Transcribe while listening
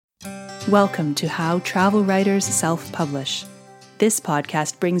Welcome to How Travel Writers Self-Publish. This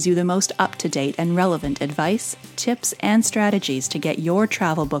podcast brings you the most up-to-date and relevant advice, tips, and strategies to get your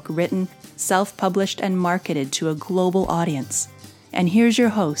travel book written, self-published, and marketed to a global audience. And here's your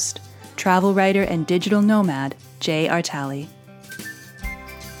host, travel writer and digital nomad, Jay Artali.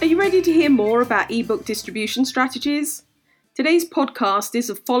 Are you ready to hear more about ebook distribution strategies? Today's podcast is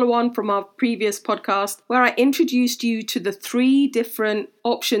a follow-on from our previous podcast where I introduced you to the 3 different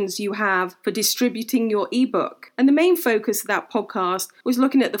options you have for distributing your ebook. And the main focus of that podcast was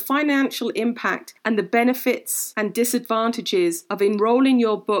looking at the financial impact and the benefits and disadvantages of enrolling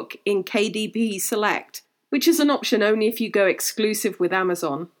your book in KDP Select, which is an option only if you go exclusive with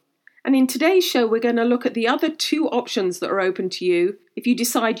Amazon. And in today's show, we're going to look at the other 2 options that are open to you if you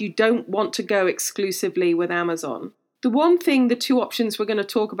decide you don't want to go exclusively with Amazon. The one thing the 2 options we're going to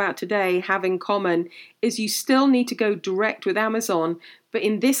talk about today have in common is you still need to go direct with Amazon, but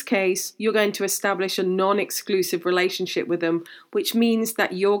in this case, you're going to establish a non-exclusive relationship with them, which means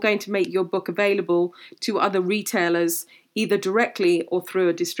that you're going to make your book available to other retailers, either directly or through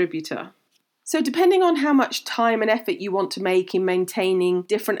a distributor. So depending on how much time and effort you want to make in maintaining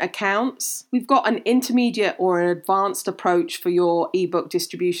different accounts, we've got an intermediate or an advanced approach for your ebook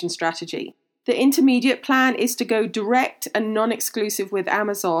distribution strategy. The intermediate plan is to go direct and non-exclusive with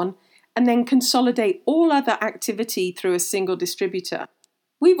Amazon and then consolidate all other activity through a single distributor.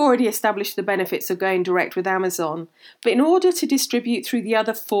 We've already established the benefits of going direct with Amazon, but in order to distribute through the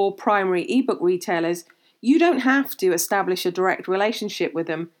other 4 primary ebook retailers, you don't have to establish a direct relationship with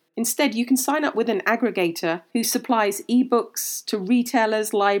them. Instead, you can sign up with an aggregator who supplies ebooks to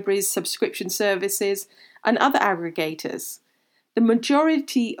retailers, libraries, subscription services, and other aggregators. The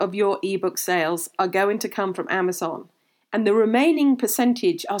majority of your ebook sales are going to come from Amazon, and the remaining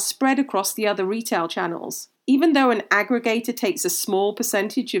percentage are spread across the other retail channels. Even though an aggregator takes a small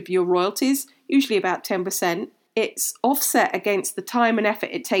percentage of your royalties, usually about 10%, it's offset against the time and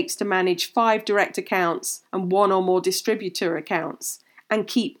effort it takes to manage 5 direct accounts and 1 or more distributor accounts, and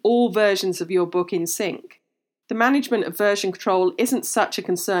keep all versions of your book in sync. The management of version control isn't such a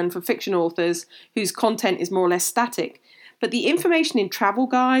concern for fiction authors whose content is more or less static, but the information in travel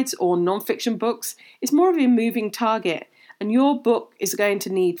guides or non-fiction books is more of a moving target, and your book is going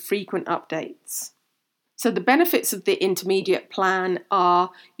to need frequent updates. So the benefits of the intermediate plan are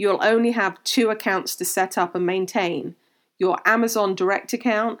you'll only have 2 accounts to set up and maintain, your Amazon Direct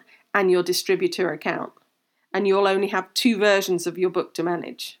account and your distributor account, and you'll only have 2 versions of your book to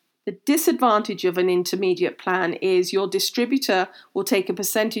manage. The disadvantage of an intermediate plan is your distributor will take a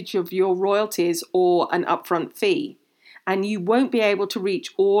percentage of your royalties or an upfront fee, and you won't be able to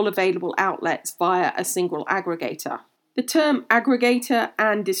reach all available outlets via a single aggregator. The term aggregator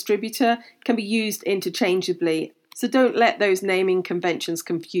and distributor can be used interchangeably, so don't let those naming conventions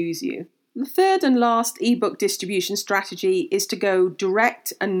confuse you. The third and last ebook distribution strategy is to go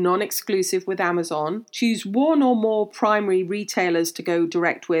direct and non-exclusive with Amazon. Choose 1 or more primary retailers to go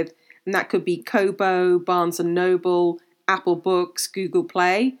direct with, and that could be Kobo, Barnes & Noble, Apple Books, Google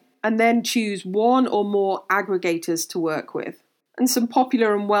Play, and then choose 1 or more aggregators to work with. And some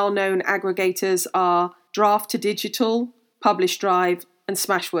popular and well-known aggregators are Draft2Digital, PublishDrive, and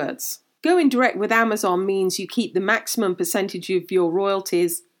Smashwords. Going direct with Amazon means you keep the maximum percentage of your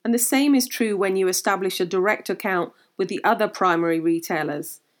royalties, and the same is true when you establish a direct account with the other primary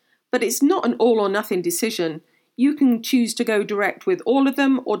retailers. But it's not an all or nothing decision. You can choose to go direct with all of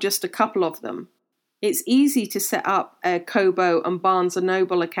them or just a couple of them. It's easy to set up a Kobo and Barnes &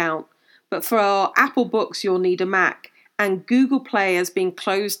 Noble account, but for our Apple Books you'll need a Mac, and Google Play has been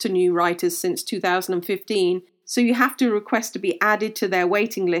closed to new writers since 2015, so you have to request to be added to their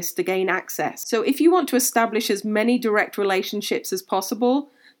waiting list to gain access. So if you want to establish as many direct relationships as possible,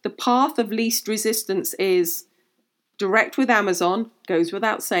 the path of least resistance is direct with Amazon, goes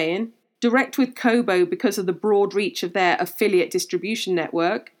without saying, direct with Kobo because of the broad reach of their affiliate distribution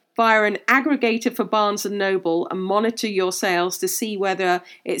network, via an aggregator for Barnes & Noble and monitor your sales to see whether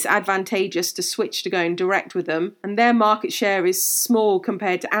it's advantageous to switch to going direct with them. And their market share is small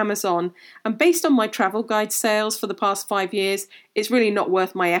compared to Amazon. And based on my travel guide sales for the past 5 years, it's really not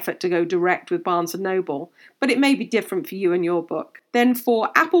worth my effort to go direct with Barnes & Noble. But it may be different for you and your book. Then for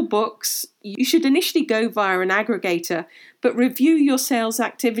Apple Books, you should initially go via an aggregator, but review your sales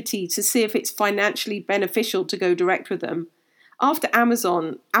activity to see if it's financially beneficial to go direct with them. After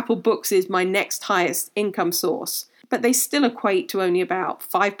Amazon, Apple Books is my next highest income source, but they still equate to only about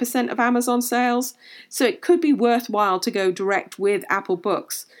 5% of Amazon sales, so it could be worthwhile to go direct with Apple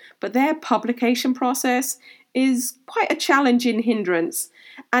Books, but their publication process is quite a challenging hindrance,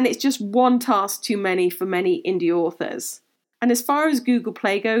 and it's just one task too many for many indie authors. And as far as Google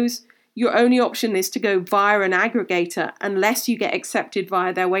Play goes, Your only option is to go via an aggregator unless you get accepted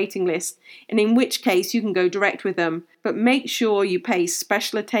via their waiting list, and in which case you can go direct with them. But make sure you pay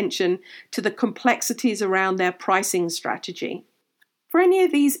special attention to the complexities around their pricing strategy. For any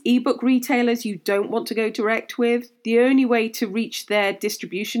of these ebook retailers you don't want to go direct with, the only way to reach their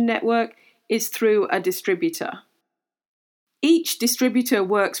distribution network is through a distributor. Each distributor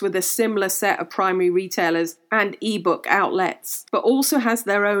works with a similar set of primary retailers and ebook outlets, but also has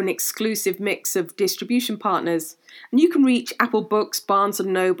their own exclusive mix of distribution partners. And you can reach Apple Books, Barnes &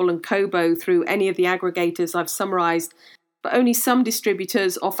 Noble and Kobo through any of the aggregators I've summarized, but only some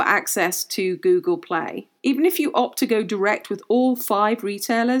distributors offer access to Google Play. Even if you opt to go direct with all 5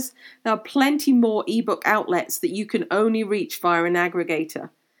 retailers, there are plenty more ebook outlets that you can only reach via an aggregator.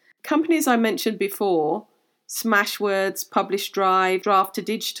 Companies I mentioned before, Smashwords, PublishDrive,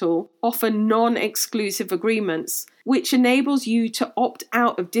 Draft2Digital, offer non-exclusive agreements, which enables you to opt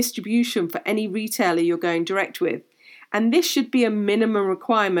out of distribution for any retailer you're going direct with. And this should be a minimum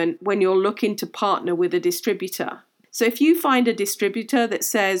requirement when you're looking to partner with a distributor. So if you find a distributor that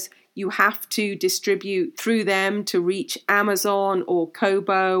says you have to distribute through them to reach Amazon or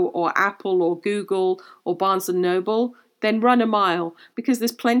Kobo or Apple or Google or Barnes & Noble, then run a mile, because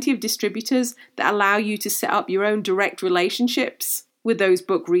there's plenty of distributors that allow you to set up your own direct relationships with those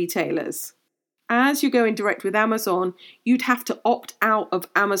book retailers. As you're going direct with Amazon, you'd have to opt out of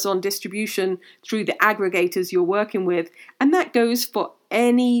Amazon distribution through the aggregators you're working with, and that goes for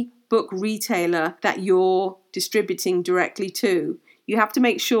any book retailer that you're distributing directly to. You have to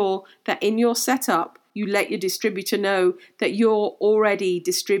make sure that in your setup, you let your distributor know that you're already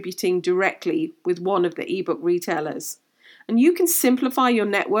distributing directly with one of the ebook retailers. And you can simplify your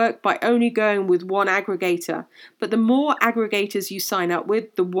network by only going with one aggregator. But the more aggregators you sign up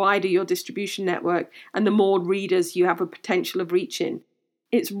with, the wider your distribution network and the more readers you have a potential of reaching.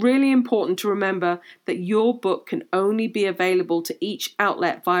 It's really important to remember that your book can only be available to each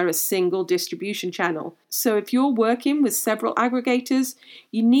outlet via a single distribution channel. So if you're working with several aggregators,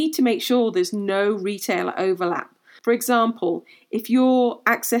 you need to make sure there's no retailer overlap. For example, if you're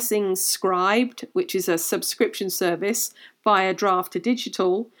accessing Scribd, which is a subscription service, via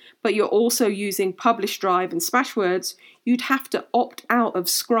Draft2Digital, but you're also using PublishDrive and Smashwords, you'd have to opt out of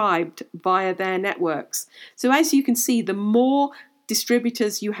Scribd via their networks. So as you can see, the more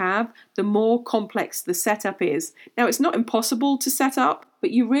distributors you have, the more complex the setup is. Now, it's not impossible to set up,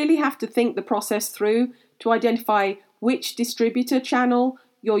 but you really have to think the process through to identify which distributor channel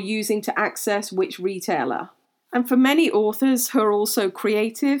you're using to access which retailer. And for many authors who are also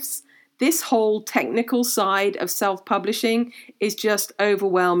creatives, this whole technical side of self-publishing is just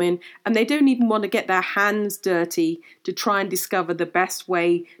overwhelming, and they don't even want to get their hands dirty to try and discover the best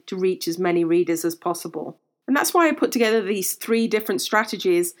way to reach as many readers as possible. And that's why I put together these 3 different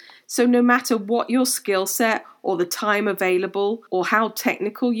strategies, so no matter what your skill set or the time available or how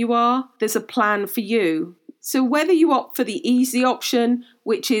technical you are, there's a plan for you. So whether you opt for the easy option,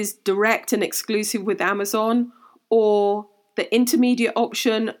 which is direct and exclusive with Amazon, or the intermediate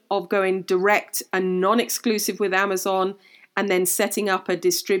option of going direct and non-exclusive with Amazon and then setting up a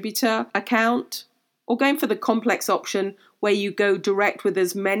distributor account, or going for the complex option where you go direct with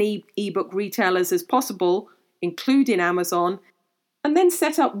as many ebook retailers as possible, including Amazon, and then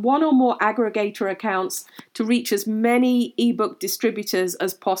set up one or more aggregator accounts to reach as many ebook distributors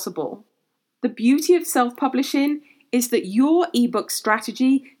as possible. The beauty of self-publishing is that your ebook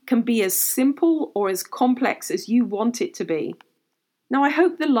strategy can be as simple or as complex as you want it to be. Now, I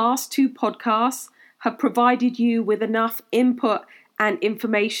hope the last 2 podcasts have provided you with enough input and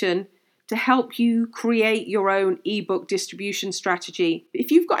information to help you create your own ebook distribution strategy.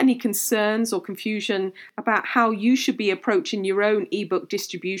 If you've got any concerns or confusion about how you should be approaching your own ebook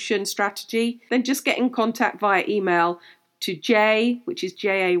distribution strategy, then just get in contact via email to Jay, which is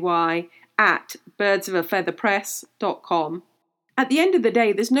Jay, at birdsofafeatherpress.com. At the end of the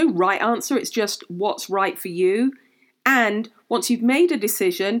day, there's no right answer, it's just what's right for you. And once you've made a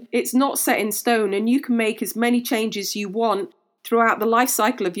decision, it's not set in stone and you can make as many changes as you want throughout the life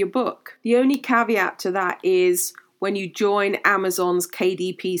cycle of your book. The only caveat to that is when you join Amazon's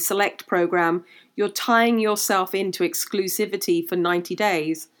KDP Select program, you're tying yourself into exclusivity for 90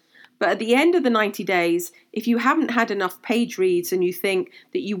 days. But at the end of the 90 days, if you haven't had enough page reads and you think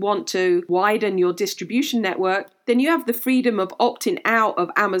that you want to widen your distribution network, then you have the freedom of opting out of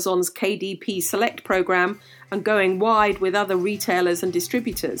Amazon's KDP Select program and going wide with other retailers and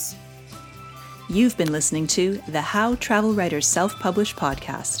distributors. You've been listening to the How Travel Writers Self-Publish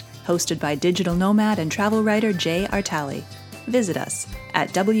podcast, hosted by digital nomad and travel writer Jay Artali. Visit us at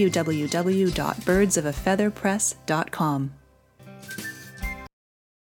www.birdsofaFeatherpress.com.